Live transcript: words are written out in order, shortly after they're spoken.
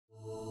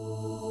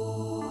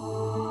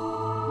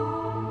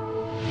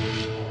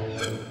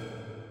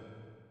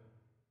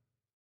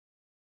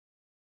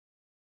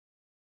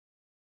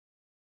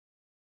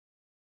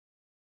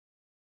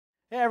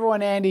Hey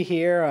everyone, Andy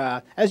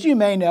here. As you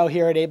may know,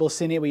 here at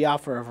AbelCine we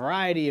offer a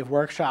variety of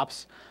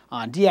workshops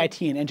on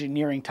DIT and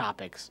engineering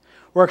topics.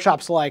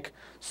 Workshops like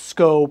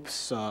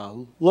scopes,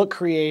 look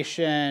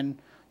creation,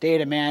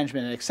 data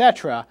management,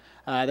 etc.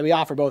 That we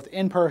offer both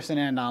in person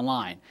and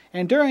online.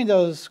 And during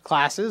those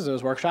classes,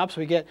 those workshops,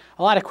 we get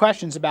a lot of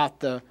questions about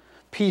the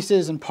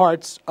pieces and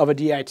parts of a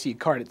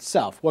DIT cart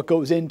itself. What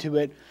goes into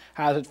it,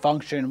 how does it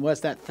function, what's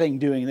that thing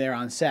doing there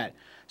on set.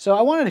 So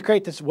I wanted to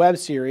create this web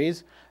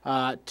series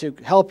to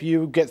help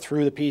you get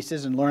through the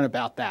pieces and learn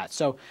about that.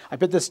 So I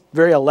put this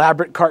very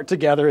elaborate cart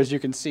together, as you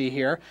can see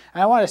here,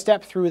 and I want to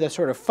step through the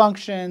sort of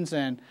functions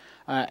and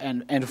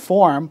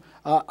form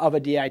of a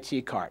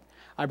DIT cart.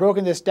 I've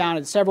broken this down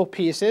into several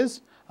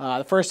pieces.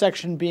 The first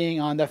section being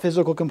on the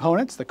physical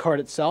components, the cart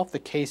itself, the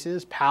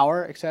cases,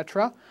 power,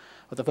 etc.,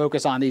 with a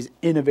focus on these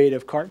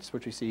innovative carts,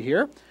 which we see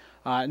here.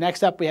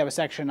 Next up, we have a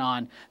section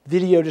on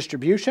video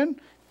distribution,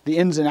 the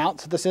ins and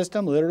outs of the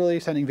system, literally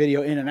sending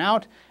video in and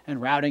out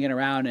and routing it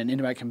around and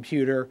into my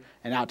computer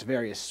and out to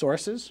various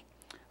sources.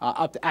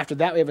 After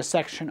that, we have a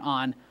section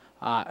on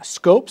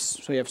scopes.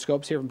 So we have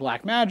scopes here from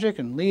Blackmagic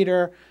and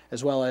Leader,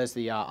 as well as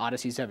the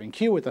Odyssey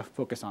 7Q with a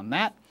focus on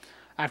that.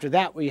 After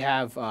that, we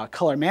have a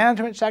color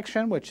management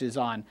section, which is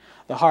on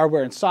the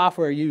hardware and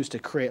software used to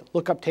create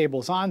lookup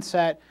tables on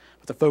set,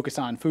 with a focus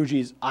on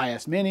Fuji's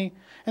IS Mini.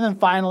 And then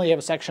finally, you have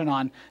a section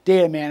on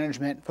data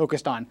management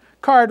focused on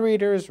card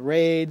readers,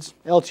 RAIDs,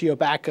 LTO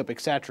backup,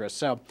 etc.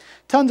 So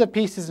tons of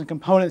pieces and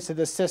components to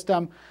this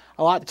system,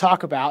 a lot to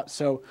talk about,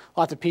 so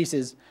lots of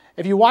pieces.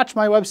 If you watch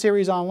my web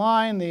series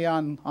online,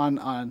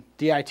 on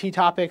DIT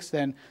topics,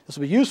 then this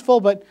will be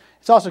useful, but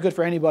it's also good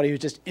for anybody who's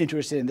just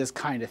interested in this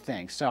kind of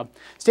thing. So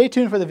stay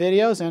tuned for the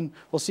videos, and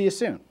we'll see you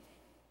soon.